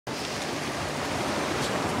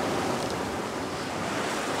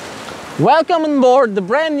Welcome on board the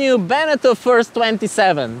brand new Beneteau First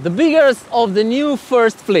 27, the biggest of the new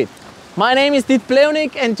First fleet. My name is Tit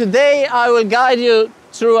Plevnik and today I will guide you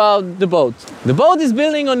throughout the boat. The boat is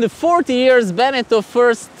building on the 40 years Beneteau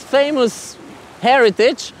First famous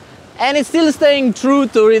heritage, and it's still staying true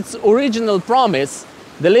to its original promise,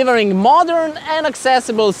 delivering modern and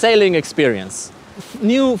accessible sailing experience.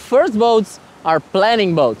 New First boats are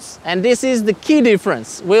planning boats, and this is the key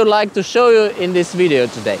difference we would like to show you in this video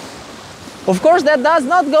today. Of course, that does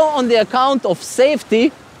not go on the account of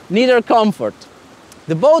safety, neither comfort.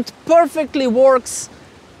 The boat perfectly works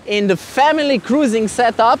in the family cruising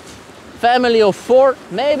setup, family of 4,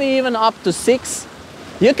 maybe even up to 6.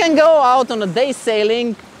 You can go out on a day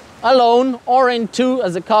sailing alone or in 2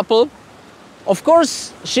 as a couple. Of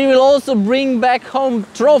course, she will also bring back home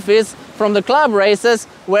trophies from the club races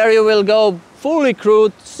where you will go fully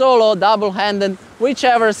crewed, solo, double-handed,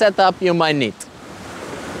 whichever setup you might need.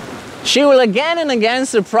 She will again and again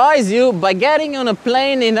surprise you by getting on a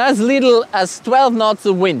plane in as little as 12 knots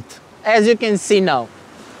of wind, as you can see now.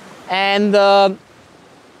 And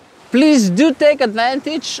please do take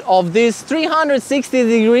advantage of this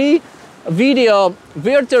 360-degree video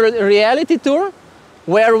virtual reality tour,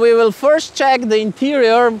 where we will first check the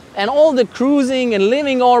interior and all the cruising and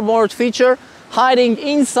living on board feature hiding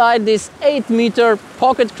inside this 8-meter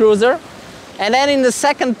pocket cruiser. And then in the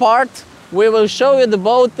second part, we will show you the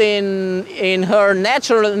boat in her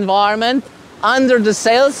natural environment, under the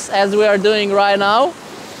sails, as we are doing right now,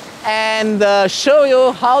 and show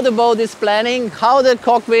you how the boat is planning, how the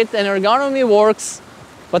cockpit and ergonomy works.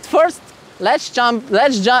 But first, let's jump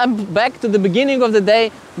back to the beginning of the day,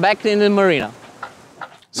 back in the marina.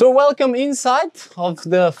 So welcome inside of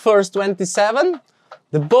the First 27.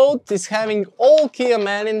 The boat is having all key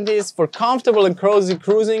amenities for comfortable and cozy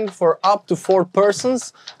cruising for up to 4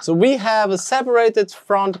 persons. So we have a separated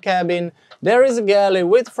front cabin, there is a galley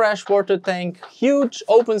with freshwater tank, huge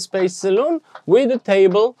open space saloon with a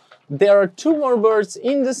table, there are 2 more berths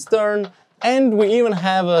in the stern, and we even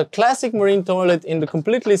have a classic marine toilet in the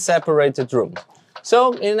completely separated room.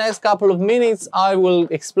 So in the next couple of minutes I will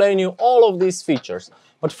explain you all of these features.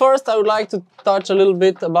 But first I would like to touch a little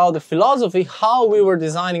bit about the philosophy, how we were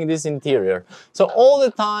designing this interior. So all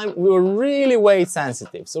the time we were really weight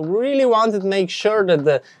sensitive. So we really wanted to make sure that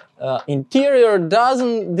the interior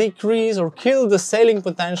doesn't decrease or kill the sailing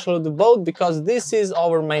potential of the boat, because this is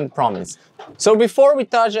our main promise. So before we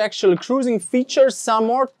touch actual cruising features, some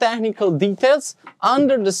more technical details.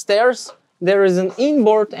 Under the stairs there is an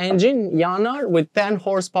inboard engine, Yanar, with 10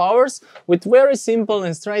 horsepower, with very simple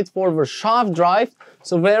and straightforward shaft drive,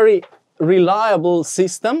 so very reliable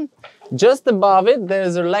system. Just above it there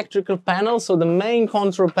is an electrical panel, so the main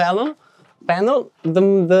control panel.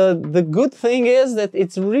 The good thing is that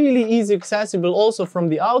it's really easy accessible also from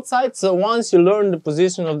the outside, so once you learn the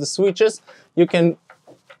position of the switches, you can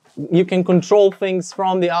control things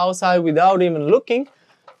from the outside without even looking.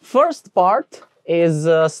 First part is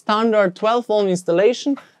a standard 12-volt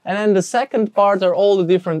installation, and then the second part are all the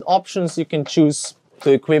different options you can choose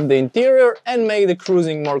to equip the interior and make the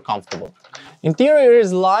cruising more comfortable. Interior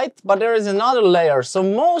is light, but there is another layer, so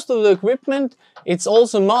most of the equipment it's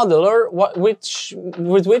also modular,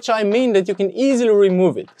 with which I mean that you can easily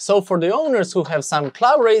remove it. So for the owners who have some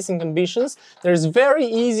club racing ambitions, there's very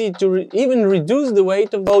easy to even reduce the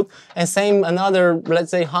weight of the boat and save another, let's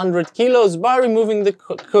say, 100 kilos by removing the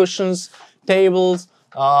cushions, tables,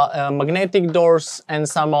 magnetic doors and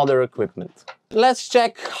some other equipment. Let's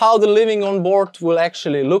check how the living on board will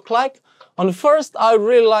actually look like. On first, I would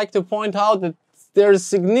really like to point out that there is a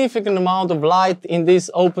significant amount of light in this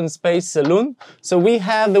open space saloon. So we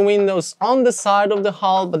have the windows on the side of the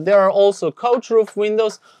hull, but there are also coach roof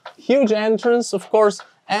windows, huge entrance of course,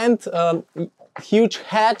 and huge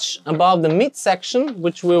hatch above the midsection,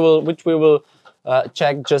 which we will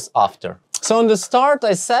check just after. So in the start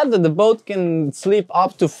I said that the boat can sleep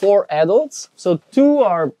up to 4 adults. So 2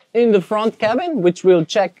 are in the front cabin, which we'll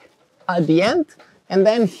check at the end. And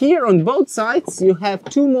then here on both sides you have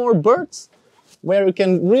 2 more berths where you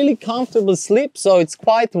can really comfortably sleep. So it's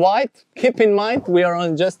quite wide. Keep in mind we are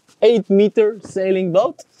on just 8-meter sailing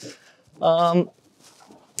boat.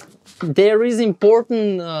 There is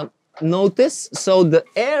important notice. So the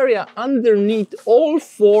area underneath all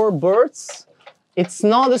 4 berths, it's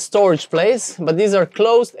not a storage place, but these are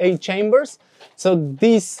closed A chambers. So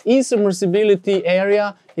this insubmersibility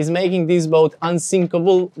area is making this boat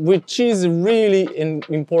unsinkable, which is really an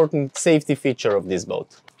important safety feature of this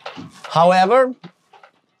boat. However,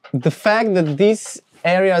 the fact that these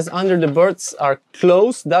areas under the berths are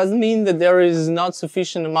closed doesn't mean that there is not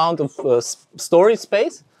sufficient amount of storage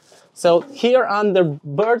space. So here under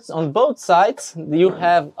berths on both sides, you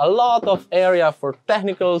have a lot of area for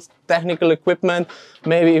technical equipment,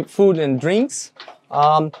 maybe food and drinks.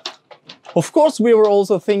 Of course, we were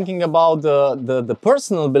also thinking about the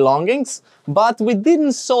personal belongings, but we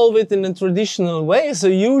didn't solve it in a traditional way. So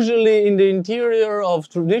usually in the interior of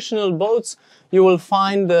traditional boats, you will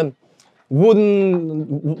find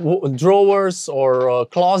wooden drawers or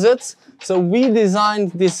closets. So we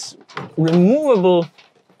designed this removable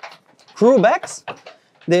crew bags.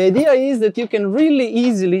 The idea is that you can really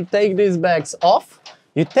easily take these bags off.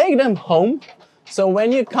 You take them home. So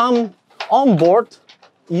when you come on board,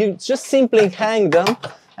 you just simply hang them,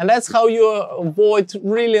 and that's how you avoid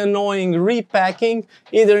really annoying repacking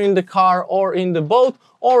either in the car or in the boat,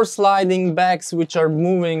 or sliding bags which are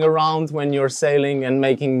moving around when you're sailing and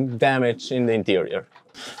making damage in the interior.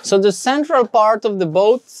 So the central part of the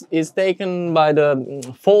boat is taken by the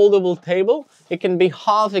foldable table. It can be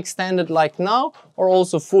half extended like now, or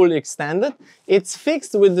also fully extended. It's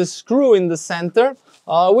fixed with the screw in the center,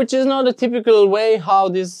 which is not a typical way how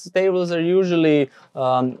these tables are usually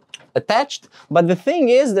attached. But the thing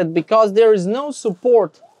is that because there is no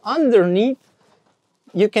support underneath,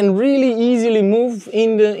 you can really easily move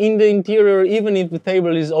in the interior even if the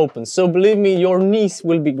table is open. So believe me, your knees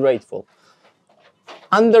will be grateful.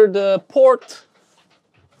 Under the port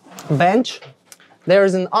bench, there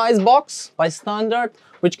is an ice box by standard,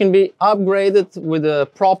 which can be upgraded with a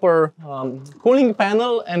proper cooling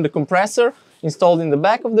panel and the compressor installed in the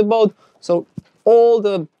back of the boat. So all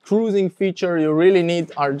the cruising features you really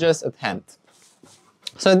need are just at hand.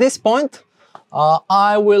 So at this point,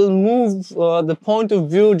 I will move the point of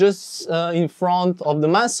view just in front of the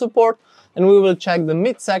mast support, and we will check the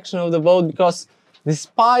midsection of the boat, because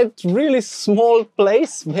despite really small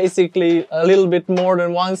place, basically a little bit more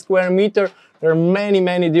than 1 square meter, there are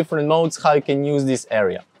many different modes how you can use this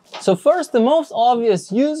area. So first, the most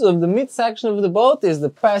obvious use of the midsection of the boat is the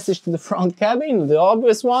passage to the front cabin, the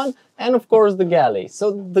obvious one, and of course the galley.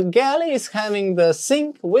 So the galley is having the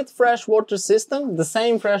sink with freshwater system. The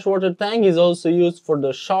same freshwater tank is also used for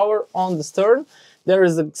the shower on the stern. There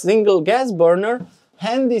is a single gas burner,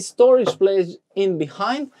 handy storage place in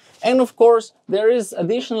behind, and of course there is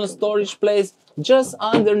additional storage place just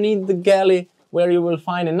underneath the galley, where you will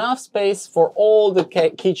find enough space for all the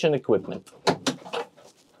kitchen equipment.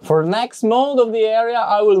 For the next mode of the area,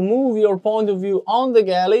 I will move your point of view on the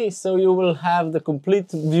galley, so you will have the complete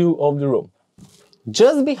view of the room.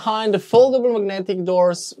 Just behind the foldable magnetic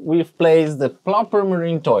doors, we've placed the proper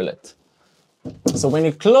marine toilet. So when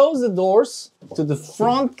you close the doors to the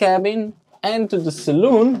front cabin and to the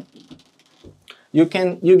saloon, you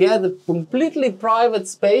get a completely private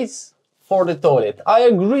space for the toilet. I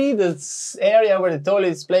agree that this area where the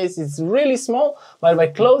toilet is placed is really small, but by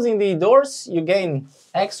closing the doors, you gain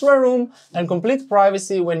extra room and complete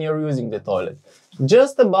privacy when you're using the toilet.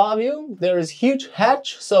 Just above you, there is huge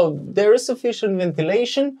hatch, so there is sufficient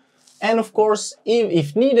ventilation, and of course,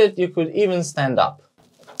 if needed, you could even stand up.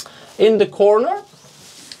 In the corner,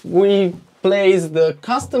 we place the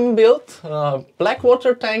custom-built black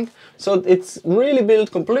water tank, so it's really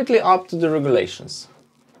built completely up to the regulations.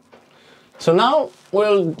 So now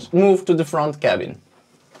we'll move to the front cabin.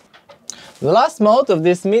 The last mode of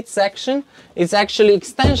this midsection is actually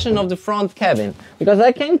extension of the front cabin, because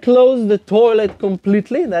I can close the toilet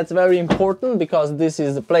completely. That's very important, because this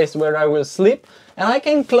is the place where I will sleep, and I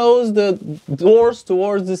can close the doors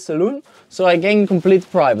towards the saloon, so I gain complete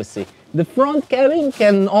privacy. The front cabin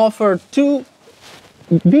can offer 2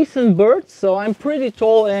 decent berths, so I'm pretty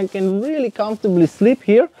tall and can really comfortably sleep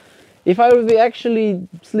here. If I will be actually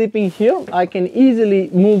sleeping here, I can easily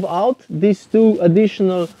move out these 2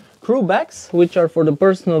 additional crew bags, which are for the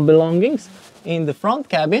personal belongings in the front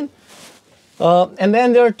cabin. And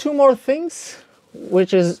then there are 2 more things,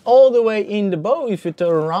 which is all the way in the bow if you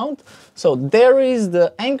turn around. So there is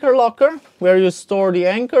the anchor locker, where you store the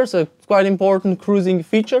anchors, a quite important cruising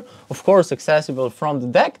feature, of course accessible from the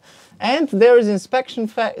deck. And there is inspection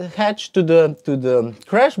hatch to the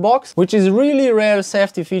crash box, which is really rare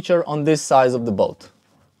safety feature on this size of the boat.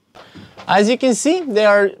 As you can see, there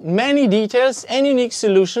are many details and unique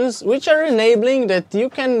solutions which are enabling that you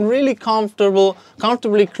can really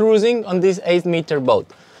comfortably cruising on this 8-meter boat.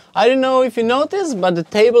 I don't know if you noticed, but the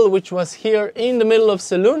table which was here in the middle of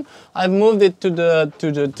saloon, I've moved it to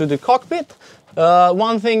the cockpit.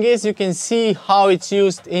 One thing is, you can see how it's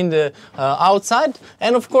used in the outside,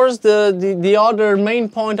 and of course the other main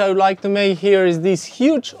point I would like to make here is this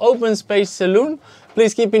huge open space saloon,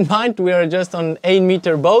 Please keep in mind we are just on an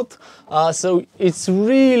 8-meter boat, so it's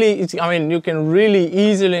really, I mean, you can really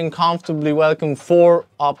easily and comfortably welcome 4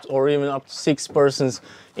 or even up to 6 persons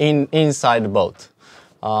inside the boat.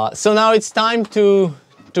 So now it's time to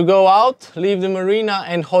go out, leave the marina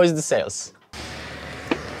and hoist the sails.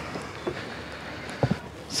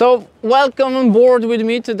 So welcome on board with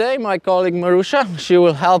me today, my colleague Marusha. She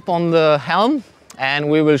will help on the helm and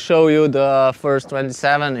we will show you the first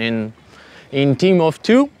 27 in team of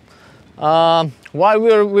 2. While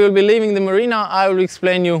we'll be leaving the marina, I will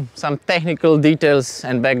explain you some technical details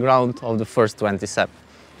and background of the first 27.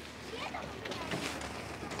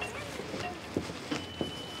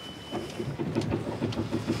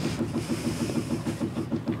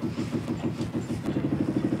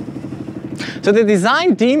 So the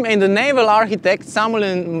design team and the naval architect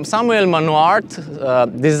Samuel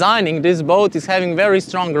Manoart designing this boat is having very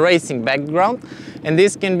strong racing background, and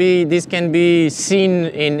this can be seen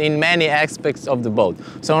in many aspects of the boat.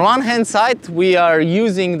 So on one hand side we are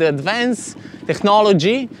using the advanced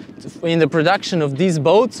technology in the production of this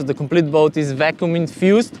boat. So the complete boat is vacuum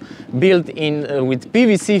infused, built in with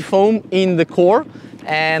PVC foam in the core,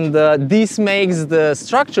 and this makes the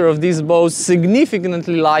structure of this boat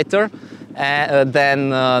significantly lighter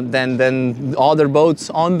than other boats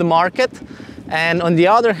on the market. And on the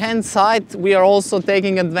other hand side, we are also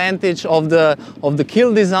taking advantage of the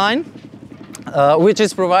keel design, which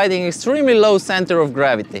is providing extremely low center of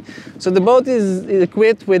gravity. So the boat is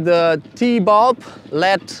equipped with a T-bulb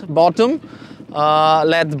LED bottom,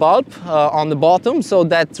 LED bulb on the bottom, so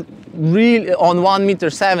that really on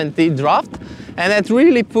 1.70 m draft, and that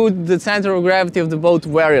really put the center of gravity of the boat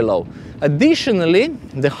very low. Additionally,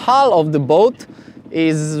 the hull of the boat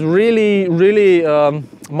is really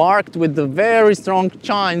marked with the very strong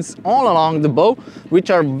chines all along the bow,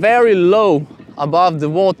 which are very low above the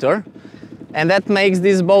water, and that makes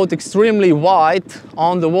this boat extremely wide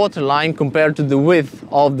on the waterline compared to the width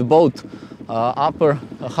of the boat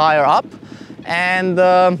higher up, and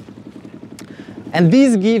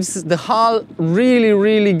this gives the hull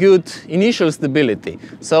really good initial stability.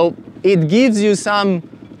 So it gives you some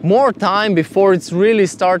more time before it's really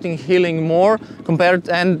starting heeling more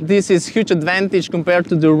and this is huge advantage compared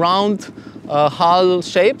to the round hull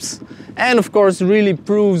shapes, and of course really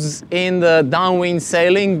proves in the downwind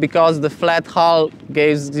sailing because the flat hull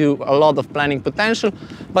gives you a lot of planning potential,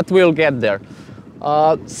 but we'll get there.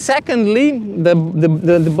 Secondly,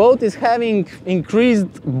 the boat is having increased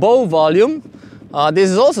bow volume. This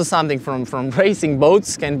is also something from racing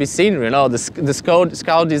boats can be seen, you know, the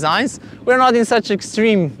scout designs. We're not in such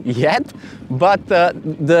extreme yet, but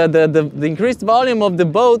the increased volume of the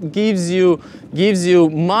boat gives you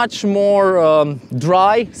much more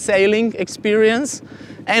dry sailing experience,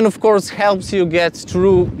 and of course helps you get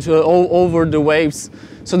through over the waves.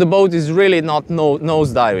 So the boat is really not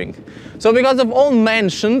nose diving. So because of all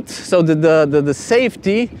mentioned, so the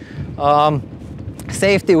safety.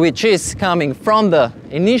 Safety which is coming from the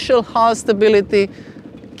initial hull stability,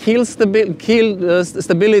 keel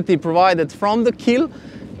stability provided from the keel,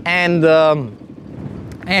 and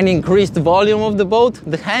increased volume of the boat.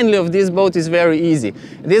 The handling of this boat is very easy.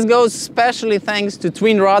 This goes especially thanks to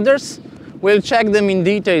twin rudders. We'll check them in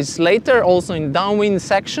details later, also in downwind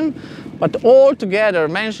section. But all together,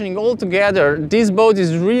 this boat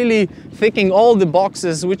is really ticking all the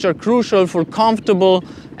boxes which are crucial for comfortable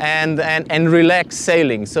and relaxed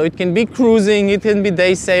sailing. So it can be cruising, it can be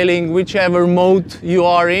day sailing, whichever mode you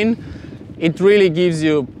are in. It really gives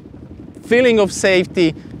you feeling of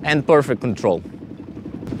safety and perfect control.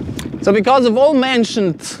 So because of all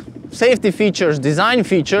mentioned safety features, design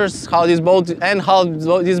features, how this boat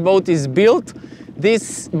is built,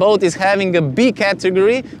 this boat is having a B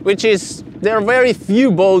category, which is, there are very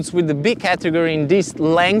few boats with the B category in this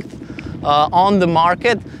length on the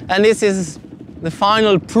market, and this is the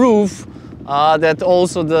final proof that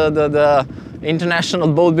also the international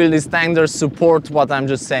boat building standards support what I'm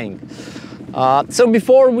just saying. So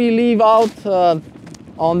before we leave out to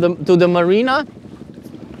the marina,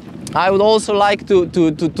 I would also like to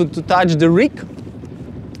touch the rig.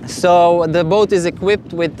 So the boat is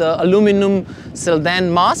equipped with aluminum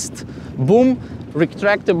Selden mast, boom,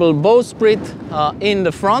 retractable bowsprit in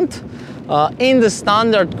the front. In the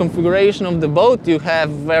standard configuration of the boat, you have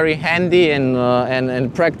very handy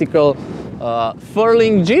and practical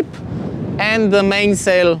furling jib and the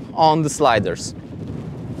mainsail on the sliders.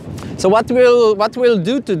 So what we'll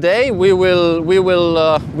do today, we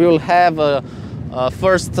will have a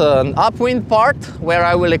First, an upwind part, where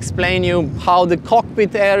I will explain you how the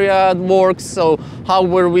cockpit area works, so how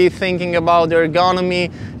were we thinking about the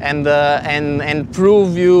ergonomy, and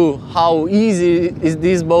prove you how easy is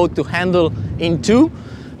this boat to handle in two.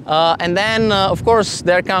 And then, of course,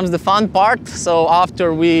 there comes the fun part. So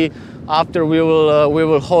after we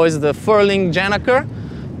will hoist the furling gennaker,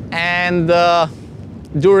 and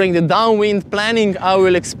during the downwind planning, I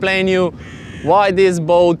will explain you why this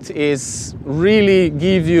boat is really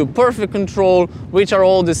give you perfect control, which are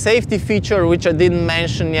all the safety features which I didn't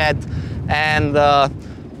mention yet, and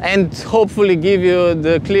hopefully give you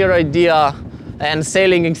the clear idea and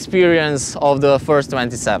sailing experience of the First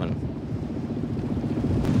 27.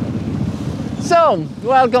 So,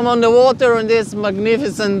 welcome on the water on this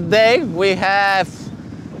magnificent day. We have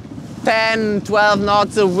 10-12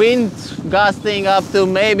 knots of wind, gusting up to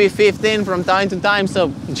maybe 15 from time to time,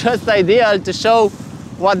 so just ideal to show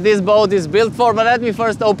what this boat is built for. But let me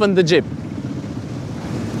first open the jib.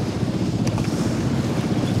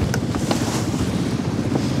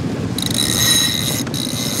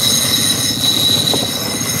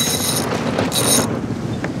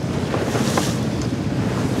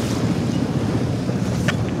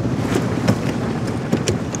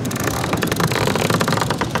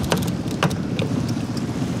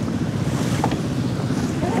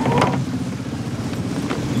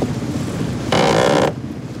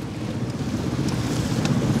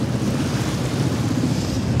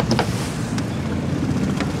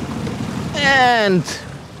 And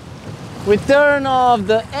we turn off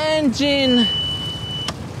the engine.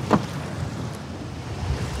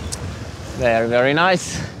 There, very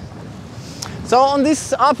nice. So on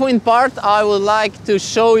this upwind part, I would like to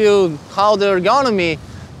show you how the ergonomy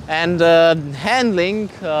and handling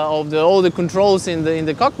of all the controls in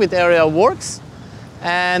the cockpit area works.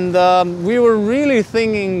 And we were really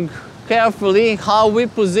thinking carefully how we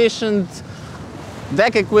positioned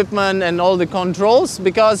deck equipment and all the controls,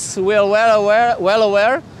 because we are well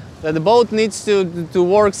aware that the boat needs to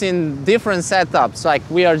work in different setups. Like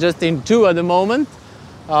we are just in two at the moment.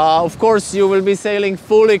 Of course, you will be sailing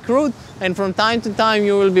fully crewed, and from time to time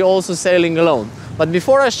you will be also sailing alone. But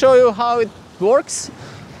before I show you how it works,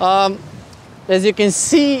 as you can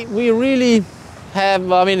see, we really have,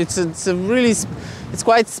 I mean, it's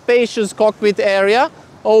quite spacious cockpit area,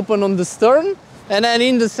 open on the stern, and then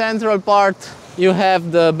in the central part you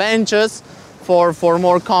have the benches for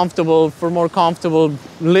more comfortable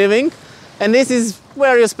living, and this is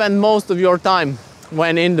where you spend most of your time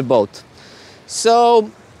when in the boat. So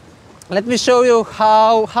let me show you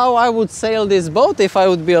how I would sail this boat if I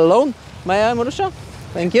would be alone. May I, Marusha?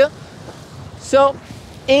 Thank you. So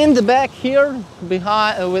in the back here,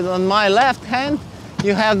 behind, on my left hand,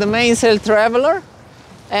 you have the mainsail traveler,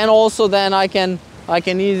 and also then I can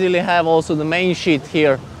easily have also the main sheet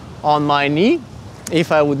here on my knee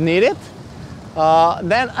if I would need it.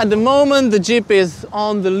 Then at the moment the jib is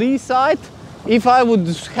on the lee side. If I would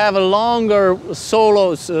have a longer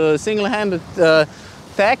solo single-handed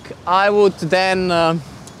tack, I would then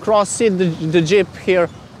cross seat the jib here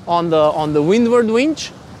on the windward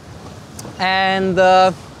winch, and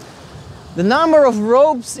the number of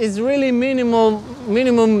ropes is really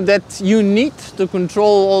minimum that you need to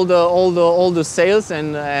control all the sails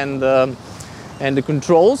and the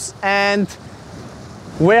controls. And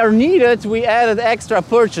where needed, we added extra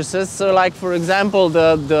purchases. So, like for example,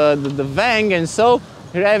 the Vang, and so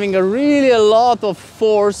you're having a lot of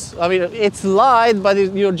force. I mean, it's light, but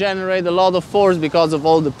you generate a lot of force because of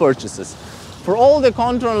all the purchases. For all the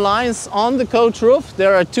control lines on the coach roof,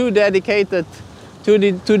 there are two dedicated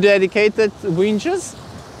winches.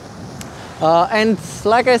 And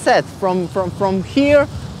like I said, from here,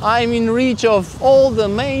 I'm in reach of all the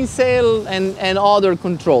mainsail and other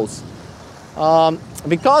controls.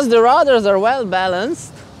 Because the rudders are well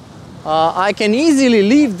balanced, I can easily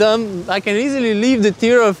leave them. I can easily leave the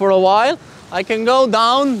tiller for a while. I can go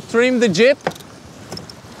down, trim the jib.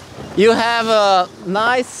 You have a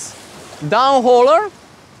nice downhauler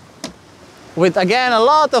with, again, a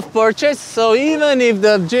lot of purchase. So even if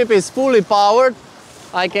the jib is fully powered,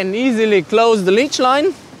 I can easily close the leech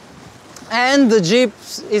line, and the jib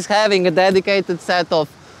is having a dedicated set of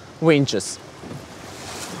winches.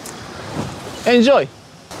 Enjoy!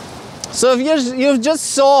 So you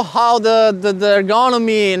just saw how the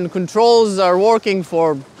ergonomy and controls are working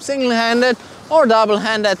for single-handed or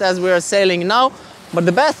double-handed as we are sailing now. But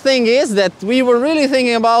the best thing is that we were really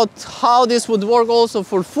thinking about how this would work also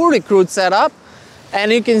for fully crewed setup,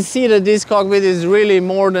 and you can see that this cockpit is really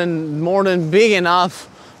more than big enough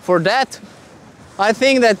for that. I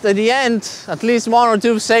think that at the end, at least one or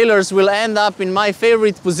two sailors will end up in my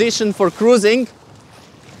favorite position for cruising,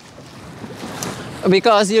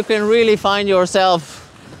 because you can really find yourself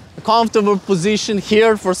a comfortable position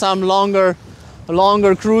here for some longer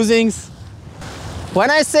cruisings. When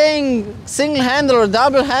I say single handle or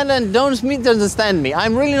double handle, don't misunderstand me.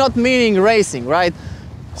 I'm really not meaning racing, right?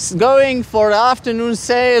 Going for the afternoon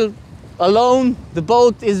sail alone, the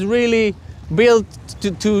boat is really built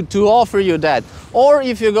to offer you that. Or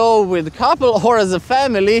if you go with a couple or as a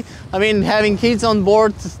family, I mean, having kids on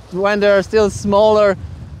board when they're still smaller,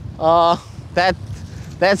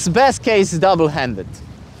 that's best case double-handed.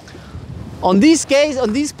 On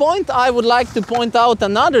this point, I would like to point out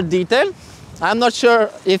another detail. I'm not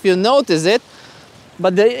sure if you notice it,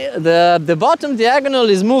 but the bottom diagonal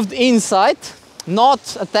is moved inside,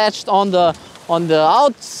 not attached on the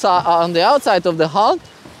outside of the hull,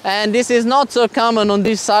 and this is not so common on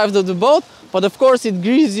this side of the boat. But of course, it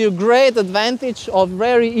gives you great advantage of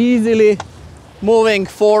very easily moving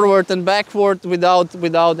forward and backward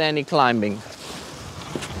without any climbing.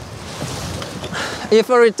 If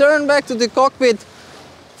I return back to the cockpit,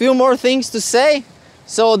 few more things to say.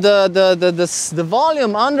 So the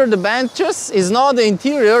volume under the benches is not the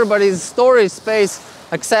interior, but is storage space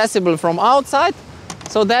accessible from outside.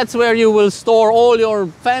 So that's where you will store all your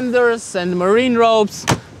fenders and marine ropes.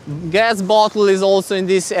 Gas bottle is also in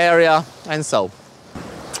this area, and so.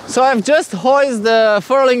 So I've just hoisted the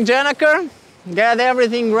furling gennaker, get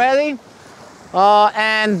everything ready.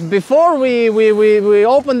 And before we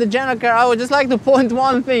open the gennaker, I would just like to point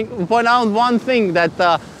out one thing,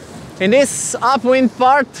 that in this upwind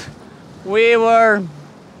part, we were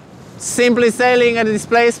simply sailing at the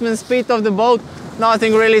displacement speed of the boat,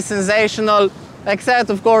 nothing really sensational, except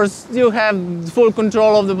of course you have full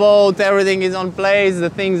control of the boat, everything is on place,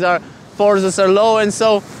 forces are low and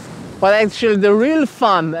so. But actually the real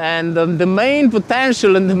fun and the main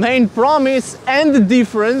potential and the main promise and the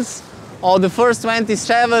difference of the First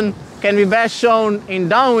 27 can be best shown in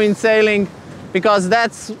downwind sailing, because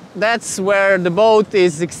that's where the boat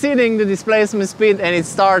is exceeding the displacement speed and it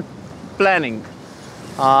starts planning.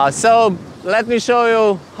 So let me show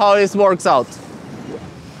you how this works out.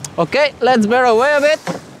 Okay, let's bear away a bit.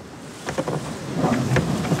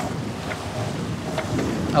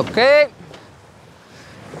 Okay,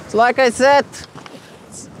 so like I said,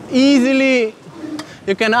 easily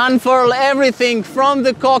you can unfurl everything from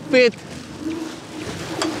the cockpit.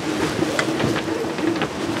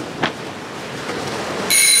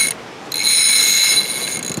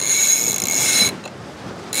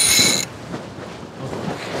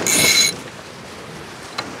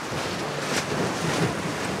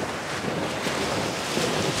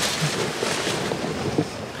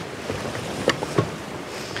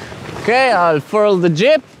 Okay, I'll furl the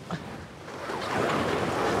jib.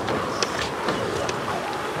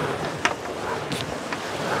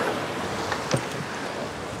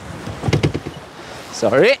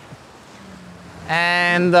 Sorry.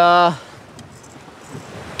 And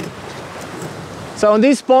so on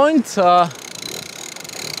this point, for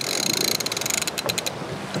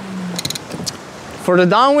the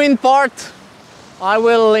downwind part, I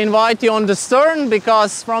will invite you on the stern,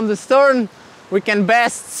 because from the stern we can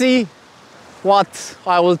best see what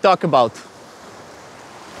I will talk about.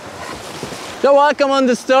 So welcome on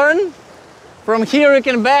the stern. From here you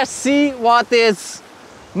can best see what is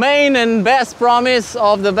main and best promise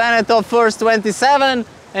of the Beneteau First 27,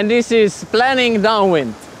 and this is planning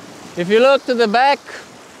downwind. If you look to the back,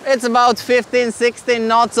 it's about 15-16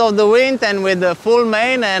 knots of the wind, and with the full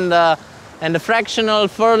main and the fractional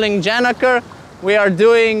furling gennaker, we are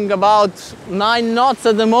doing about 9 knots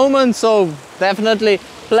at the moment. So definitely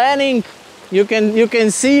planning. You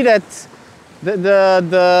can see that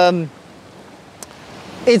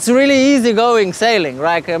it's really easy going sailing,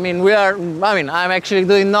 right? I mean, I'm actually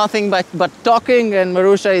doing nothing but talking, and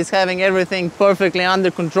Marusha is having everything perfectly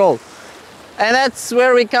under control. And that's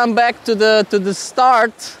where we come back to the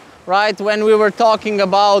start, right? When we were talking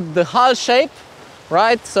about the hull shape,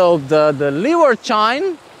 right? So the leeward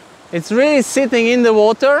chine, it's really sitting in the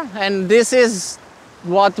water, and this is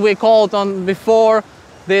what we called before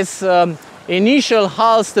this initial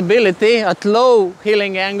hull stability at low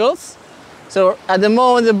heeling angles. So at the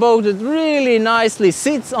moment the boat really nicely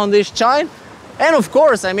sits on this chine, and of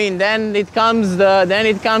course, I mean, then it comes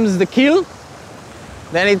the keel.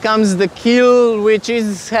 Then it comes the keel, which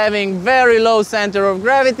is having very low center of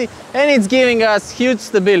gravity, and it's giving us huge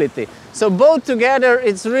stability. So both together,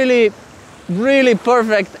 it's really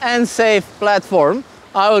perfect and safe platform.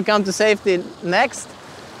 I will come to safety next.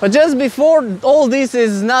 But just before, all this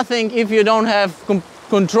is nothing if you don't have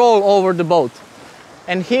control over the boat.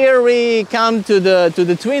 And here we come to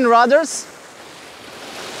the twin rudders.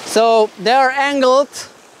 So they are angled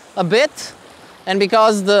a bit, and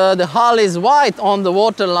because the hull is wide on the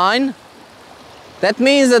water line, that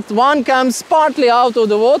means that one comes partly out of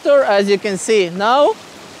the water, as you can see now,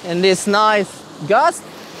 in this nice gust.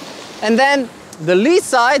 And then the lee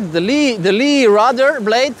side, the lee rudder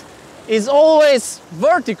blade, is always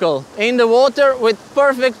vertical in the water with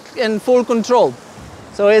perfect and full control.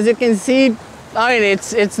 So as you can see, I mean,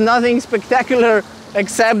 it's nothing spectacular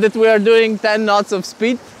except that we are doing 10 knots of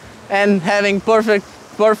speed and having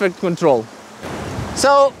perfect control.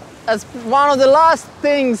 So as one of the last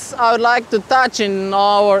things I would like to touch in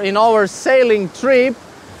our sailing trip,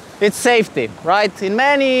 it's safety, right? In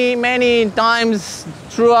many times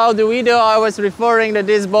throughout the video I was referring that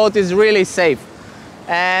this boat is really safe.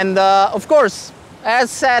 And of course, as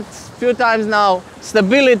said a few times now,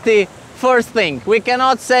 stability first thing. We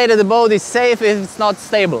cannot say that the boat is safe if it's not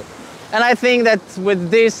stable. And I think that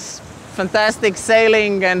with this fantastic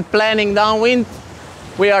sailing and planning downwind,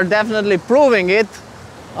 we are definitely proving it.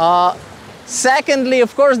 Secondly,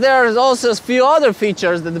 of course, there are also a few other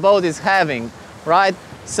features that the boat is having, right?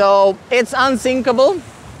 So it's unsinkable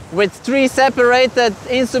with 3 separated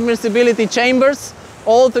insubmersibility chambers,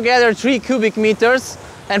 altogether 3 cubic meters.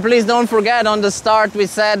 And please don't forget, on the start we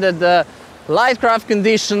said that the light craft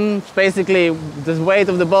condition, basically the weight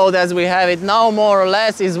of the boat as we have it now more or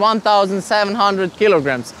less, is 1,700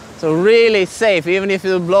 kilograms. So really safe, even if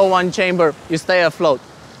you blow one chamber, you stay afloat.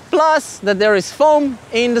 Plus that there is foam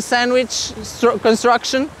in the sandwich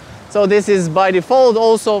construction, so this is by default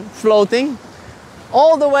also floating.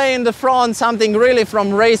 All the way in the front, something really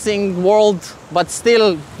from racing world, but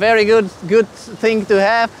still very good thing to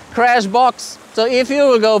have, crash box. So if you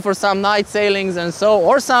will go for some night sailings and so,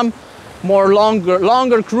 or some more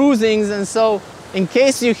longer cruisings and so, in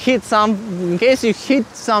case you hit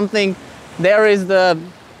something, there is the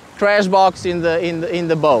crash box in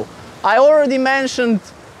the bow. I already mentioned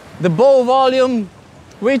the bow volume,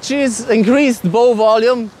 which is increased bow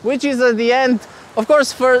volume, which is at the end, of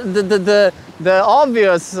course, for the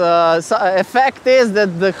obvious effect is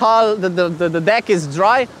that the hull, the deck is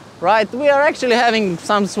dry, right? We are actually having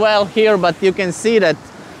some swell here, but you can see that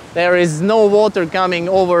there is no water coming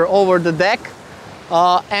over the deck.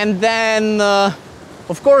 And then,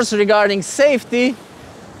 of course, regarding safety,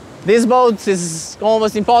 this boat is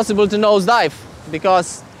almost impossible to nosedive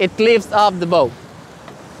because it lifts up the bow.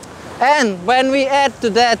 And when we add to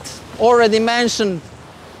that already mentioned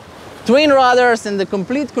twin rudders and the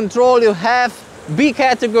complete control you have, B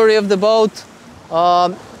category of the boat,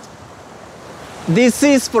 this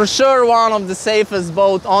is for sure one of the safest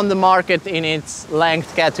boats on the market in its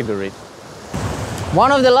length category.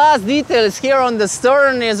 One of the last details here on the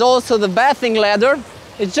stern is also the bathing ladder.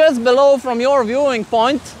 It's just below from your viewing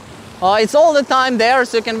point. It's all the time there,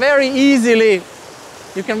 so you can very easily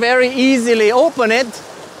open it,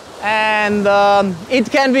 and it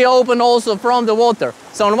can be opened also from the water.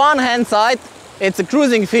 So on one hand side, it's a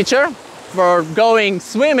cruising feature for going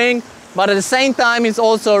swimming, but at the same time it's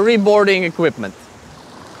also reboarding equipment.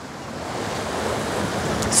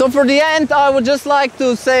 So for the end, I would just like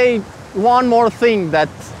to say one more thing, that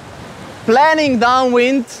planning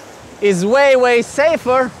downwind is way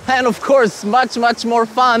safer and of course much more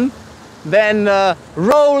fun than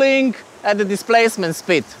rolling at the displacement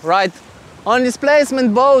speed, right? On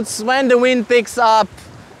displacement boats, when the wind picks up,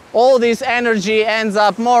 all this energy ends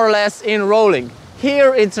up more or less in rolling.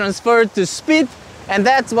 Here it's transferred to speed, and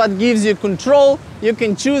that's what gives you control. You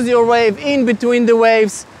can choose your wave in between the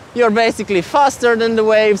waves. You're basically faster than the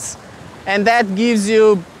waves, and that gives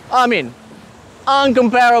you, I mean,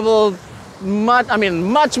 uncomparable,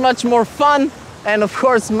 much more fun, and of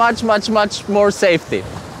course much more safety.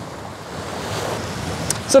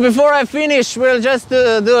 So before I finish, we'll just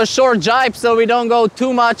do a short jibe so we don't go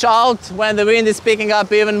too much out when the wind is picking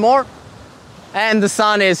up even more and the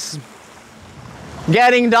sun is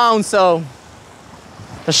getting down. So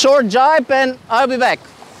a short jibe and I'll be back.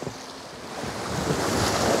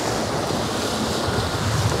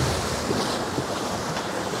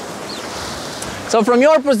 So from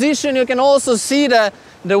your position you can also see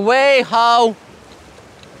the way how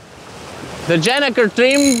the Jenneker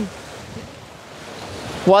trim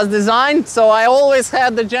was designed. So I always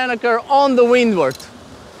had the Jenneker on the windward.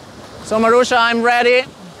 So Marusha, I'm ready.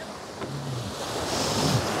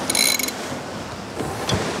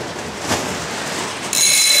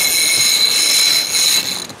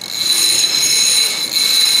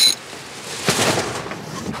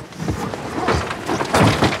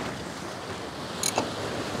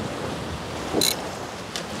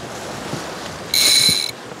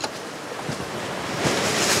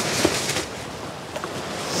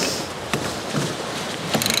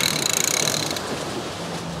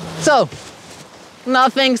 So,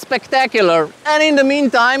 nothing spectacular. And in the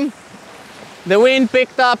meantime, the wind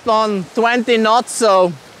picked up on 20 knots,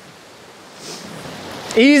 so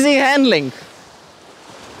easy handling.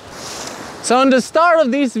 So in the start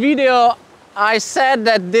of this video, I said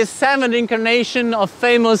that this 7th incarnation of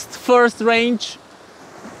famous First range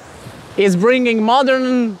is bringing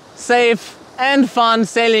modern, safe and fun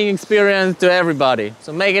sailing experience to everybody.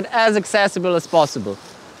 So make it as accessible as possible.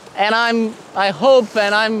 And I hope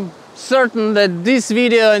and I'm certain that this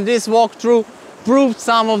video and this walkthrough proved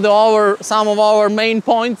some of our main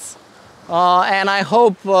points. And I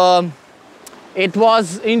hope it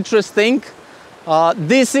was interesting.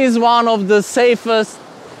 This is one of the safest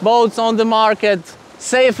boats on the market,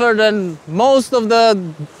 safer than most of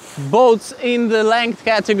the boats in the length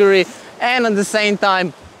category, and at the same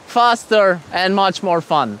time faster and much more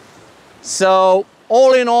fun. So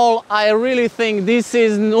all in all, I really think this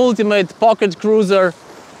is an ultimate pocket cruiser,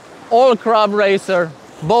 all crab racer,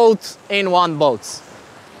 both in one boat.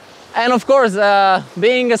 And of course,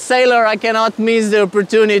 being a sailor, I cannot miss the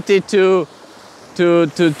opportunity to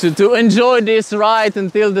enjoy this ride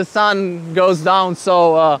until the sun goes down.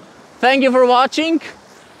 So thank you for watching,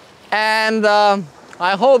 and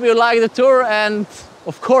I hope you like the tour and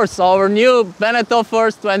of course our new Beneteau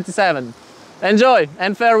First 27. Enjoy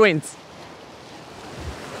and fair winds.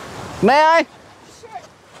 May I? Sure.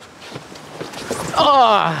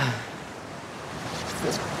 Oh.